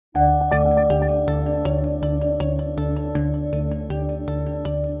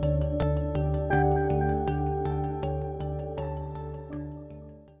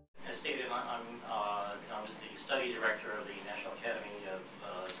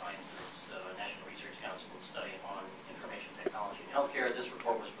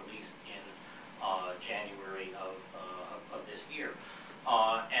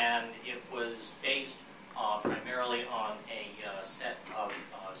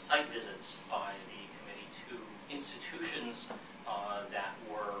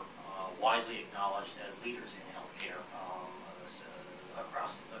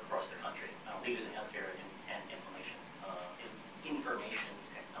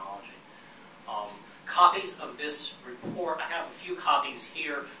copies of this report. I have a few copies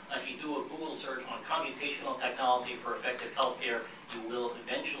here. If you do a Google search on computational technology for effective healthcare, you will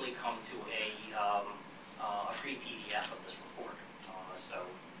eventually come to a free PDF of this report. So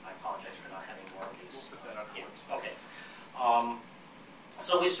I apologize for not having more of these. We'll put that on the website. Okay.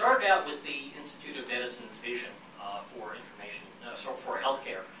 So we started out with the Institute of Medicine's vision for information, for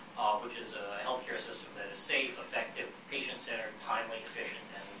healthcare, which is a healthcare system that is safe, effective, patient-centered, timely, efficient,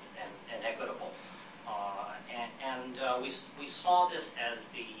 and equitable. We saw this as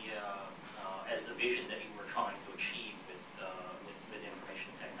the vision that we were trying to achieve with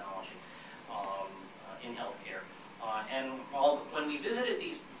information technology in healthcare. When we visited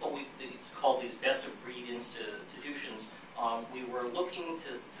these, what we called these best-of-breed institutions, we were looking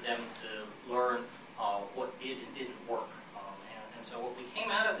to them to learn what did and didn't work. And so what we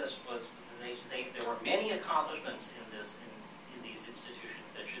came out of this was there were many accomplishments in these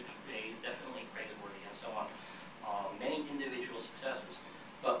institutions that should be praised, definitely praiseworthy, and so on. Many individual successes,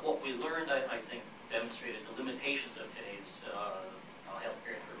 but what we learned, I think, demonstrated the limitations of today's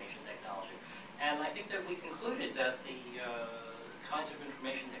healthcare information technology. And I think that we concluded that the kinds of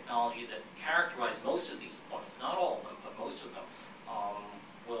information technology that characterize most of these appointments, not all of them, but most of them,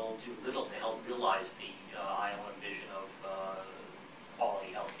 will do little to help realize the ILM vision of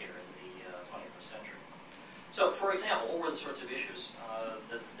quality healthcare in the 21st century. So, for example, what were the sorts of issues?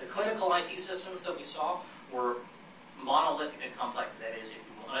 The clinical IT systems that we saw were monolithic and complex. That is, if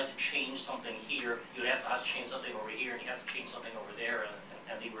you wanted to change something here, you'd have to change something over here, and you have to change something over there,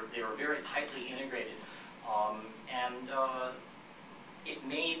 and they were very tightly integrated. It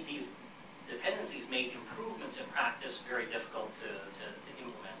made these dependencies made improvements in practice very difficult to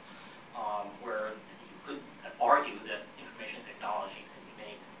implement, where you could argue that information technology could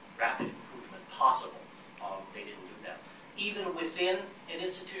make rapid improvement possible. They didn't do that. Even within an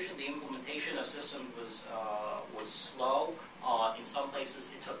institution, the implementation of systems was slow. In some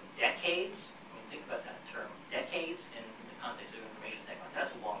places, it took decades. I mean, think about that term, decades, in the context of information technology.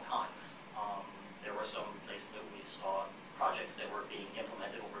 That's a long time. There were some places that we saw projects that were being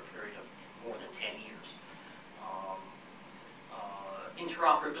implemented over a period of more than 10 years.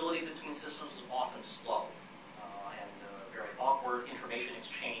 Interoperability between systems was often slow, and very awkward. Information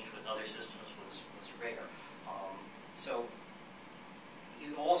exchange with other systems was rare. So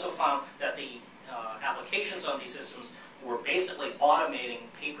you also found that the applications on these systems were basically automating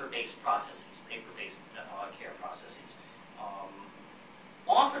paper-based processes, paper-based care processes,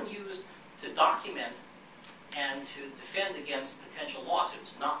 often used to document and to defend against potential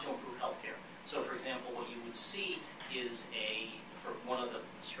lawsuits, not to improve healthcare. So, for example, what you would see is one of the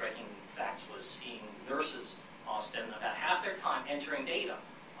striking facts was seeing nurses spend about half their time entering data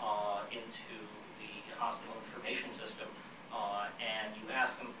into the hospital information system, and you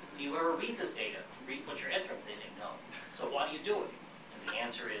ask them, do you ever read this data? Read what you're entering? They say no. So why do you do it? And the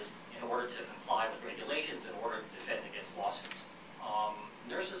answer is in order to comply with regulations, in order to defend against lawsuits.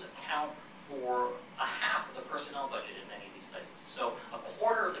 Nurses account for a half of the personnel budget in many of these places. So a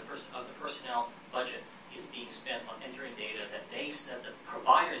quarter of the personnel budget is being spent on entering data that the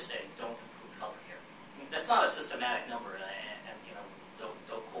providers say don't improve healthcare. I mean, that's not a systematic number, and you know,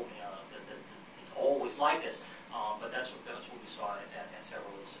 don't quote me on it. It's always like this, but that's what we saw at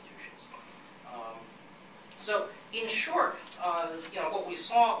several institutions. So in short, you know, what we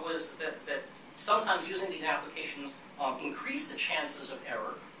saw was that sometimes using these applications increased the chances of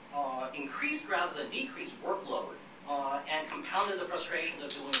error, increased rather than decreased workload, and compounded the frustrations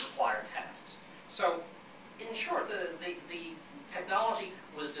of doing required tasks. So, in short, the technology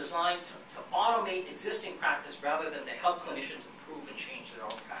was designed to automate existing practice rather than to help clinicians improve and change their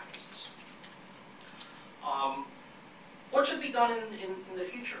own practices. What should be done in the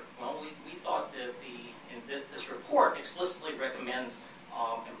future? Well, we thought that this report explicitly recommends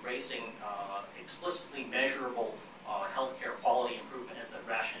embracing explicitly measurable healthcare quality improvement as the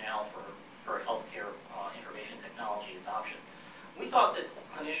rationale for healthcare information technology adoption. We thought that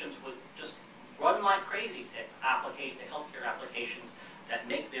clinicians would just run like crazy to healthcare applications that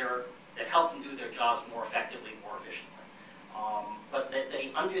help them do their jobs more effectively, more efficiently. But that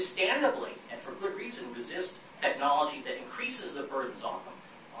they understandably, and for good reason, resist technology that increases the burdens on them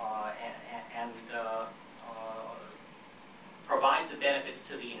and provides the benefits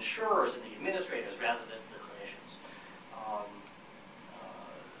to the insurers and the administrators rather than to the clinicians.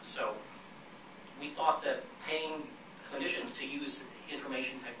 So we thought that paying clinicians to use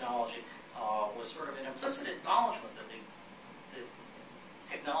information technology was sort of an implicit acknowledgement that the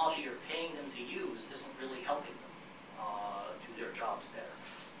technology you're paying them to use isn't really helping them do their jobs better.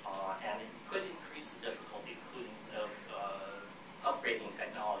 And it could increase the difficulty, including of upgrading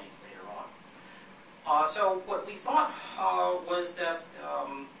technologies later on. So what we thought was that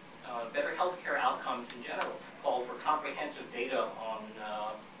better healthcare outcomes in general call for comprehensive data on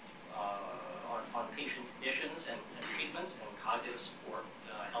patient conditions and treatments and cognitive support,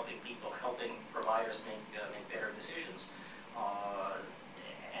 helping providers make better decisions.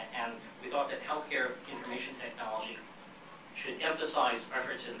 And we thought that healthcare information technology should emphasize,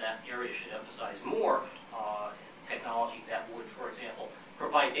 efforts in that area should emphasize more technology that would, for example,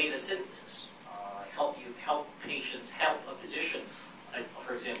 provide data synthesis, help patients, help a physician,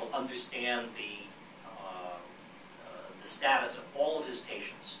 for example, understand the status of all of his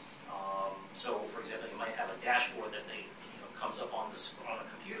patients. So, for example, you might have a dashboard that comes up on a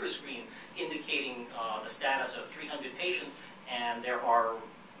computer screen indicating the status of 300 patients, and there are,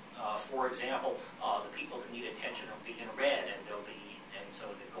 for example, the people that need attention will be in red, and so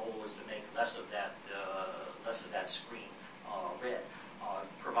the goal is to make less of that screen red,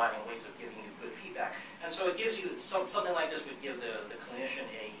 providing ways of giving you good feedback. And so it gives you something like this would give the clinician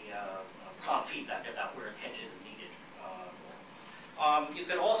a prompt feedback about where attention is needed. You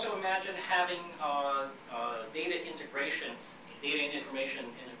could also imagine having data and information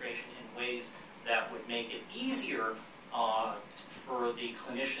integration in ways that would make it easier for the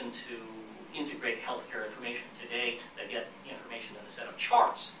clinician to integrate healthcare information. Today, they get information in a set of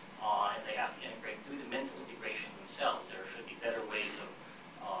charts, and they have to integrate through the mental integration themselves. There should be better ways of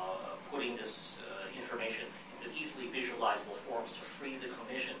putting this information into easily visualizable forms to free the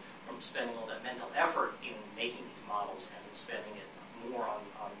clinician from spending all that mental effort in making these models and spending it more on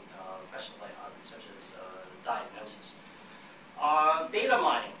questions such as diagnosis. Data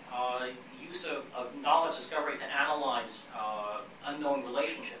mining, use of knowledge discovery to analyze unknown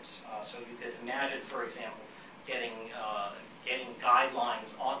relationships. So you could imagine, for example, getting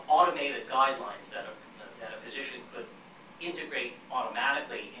guidelines, automated guidelines that a physician could integrate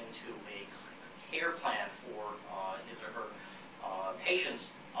automatically into a care plan for his or her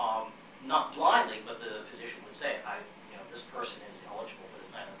patients, not blindly, but the physician would say, this person is eligible for this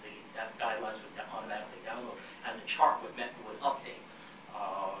plan, and that guidelines would automatically download, and the chart would update.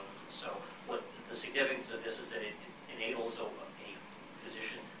 So what the significance of this is that it enables a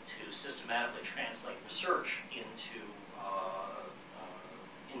physician to systematically translate research into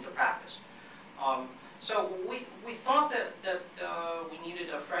practice. So we thought that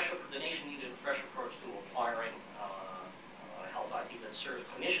the nation needed a fresh approach to acquiring health IT that serves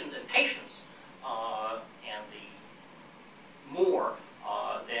clinicians and patients, and more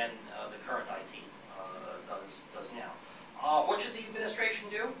than the current IT does now. What should the administration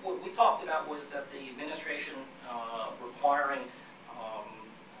do? What we talked about was that the administration requiring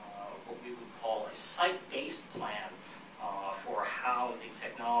what we would call a site-based plan for how the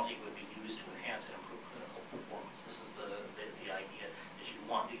technology would be used to enhance and improve clinical performance. This is the idea that you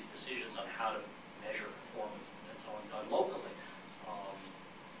want these decisions on how to measure performance and so on done locally.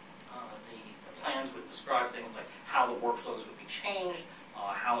 The plans would describe things like how the workflows would be changed,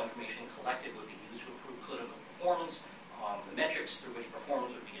 how information collected would be used to improve clinical performance, the metrics through which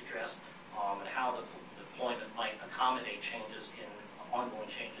performance would be addressed, and how the deployment might accommodate changes in ongoing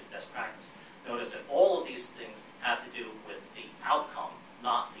change in best practice. Notice that all of these things have to do with the outcome,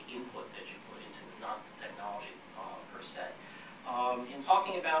 not the input that you put into it, not the technology per se. In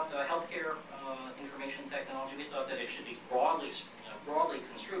talking about healthcare information technology, we thought that it should be broadly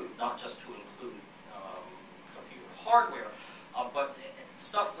construed, not just to include computer hardware, but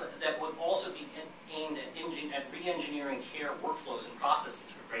stuff that would also be aimed at re-engineering care workflows and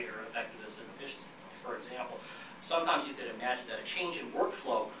processes for greater effectiveness and efficiency. For example, sometimes you could imagine that a change in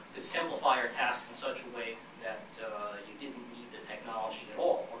workflow could simplify your tasks in such a way that you didn't need the technology at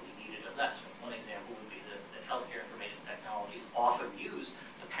all, or you needed it less. One example would be that healthcare information technology is often used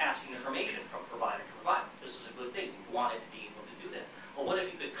to pass information from provider to provider. This is a good thing. You want it to be able to do that. Well, what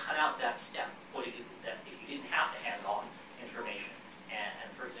if you could cut out that step? What if you didn't have to hand off information?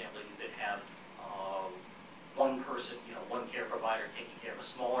 And for example, you could have one person, one care provider taking care of a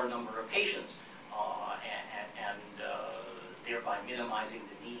smaller number of patients, and thereby minimizing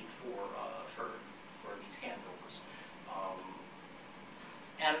the need for these handovers.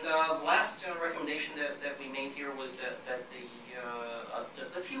 And the last recommendation that we made here was that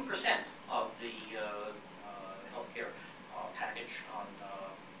the few percent of the healthcare package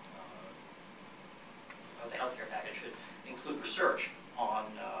should include research on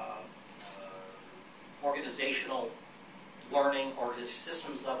organizational learning or the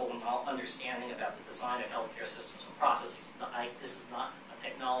systems level understanding about the design of healthcare systems and processes. This is not a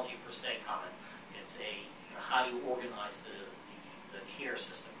technology per se comment. It's how do you organize the care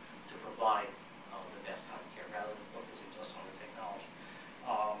system to provide the best kind of care rather than focusing just on the technology.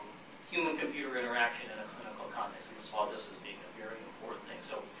 Human human-computer interaction in a clinical context. We saw this as being a very important thing.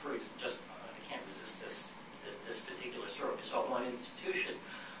 So, for just I can't resist this particular story. We saw one institution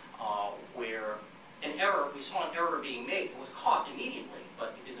where we saw an error being made. It was caught immediately,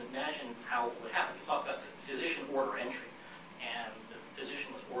 but you can imagine how it would happen. You talked about physician order entry, and the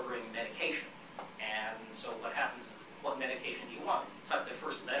physician was ordering medication. And so what happens, what medication do you want? You type the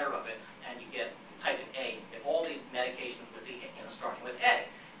first letter of it, and you type in A, you get all the medications with the, starting with A.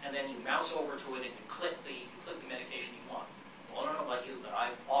 And then you mouse over to it and you click the medication you want. Well, I don't know about you, but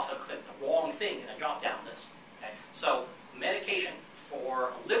I've often clicked the wrong thing in a drop-down list. Okay? So medication for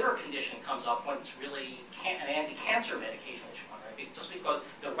a liver condition comes up when it's really an anti-cancer medication that you want, right? Just because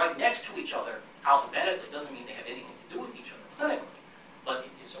they're right next to each other alphabetically doesn't mean they have anything to do with each other clinically. But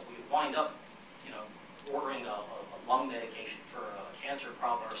so we wind up, ordering a lung medication for a cancer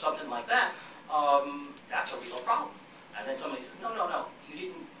problem or something like that. That's a real problem. And then somebody says, no,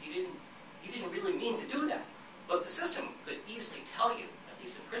 you didn't really mean to do that. But the system could easily tell you, at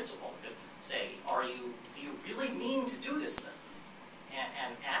least in principle, could say, do you really mean to do this thing?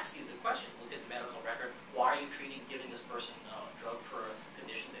 And ask you the question, look at the medical record, why are you giving this person a drug for a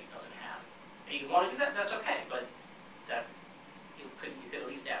condition that he doesn't have? And you want to do that, that's okay, but you could at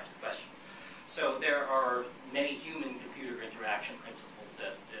least ask the question. So there are many human-computer interaction principles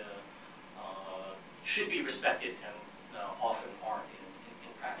that should be respected and often aren't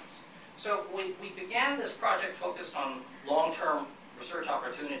in practice. So we began this project focused on long-term research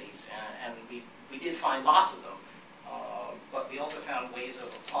opportunities, and we did find lots of them, but we also found ways of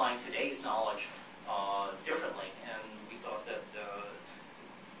applying today's knowledge differently, and we thought that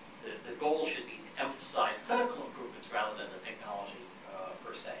the goal should be to emphasize clinical improvements rather than the technology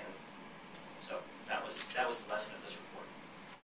per se. And so that was the lesson of this report.